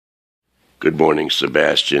Good morning,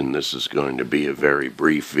 Sebastian. This is going to be a very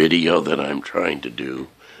brief video that I'm trying to do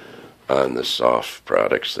on the soft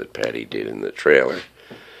products that Patty did in the trailer.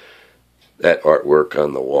 That artwork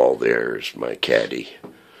on the wall there is my caddy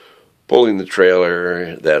pulling the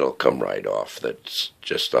trailer. That'll come right off. That's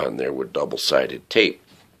just on there with double-sided tape.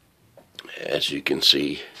 As you can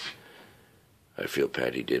see, I feel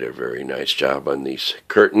Patty did a very nice job on these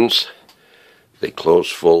curtains. They close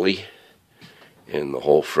fully, and the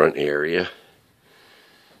whole front area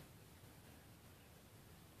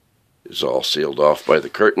is all sealed off by the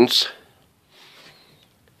curtains.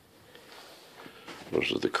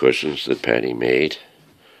 Those are the cushions that Patty made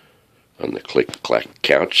on the click-clack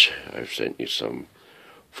couch. I've sent you some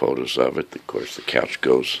photos of it. Of course, the couch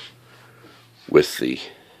goes with the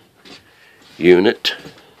unit.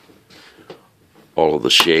 All of the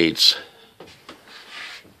shades,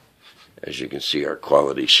 as you can see, are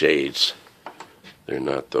quality shades. They're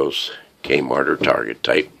not those Kmart or Target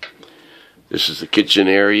type. This is the kitchen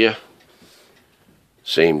area.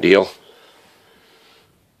 Same deal.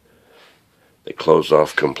 They close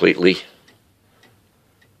off completely.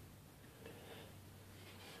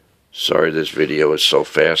 Sorry this video is so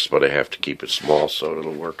fast, but I have to keep it small so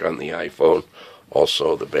it'll work on the iPhone.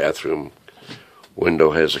 Also, the bathroom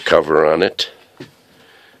window has a cover on it.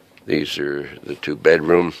 These are the two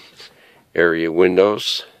bedroom area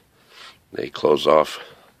windows. They close off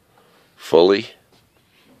fully.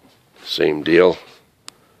 Same deal.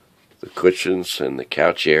 The cushions and the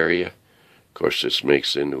couch area. Of course, this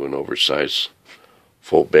makes into an oversized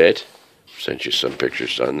full bed. Sent you some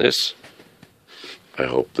pictures on this. I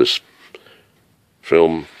hope this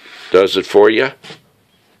film does it for you.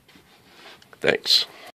 Thanks.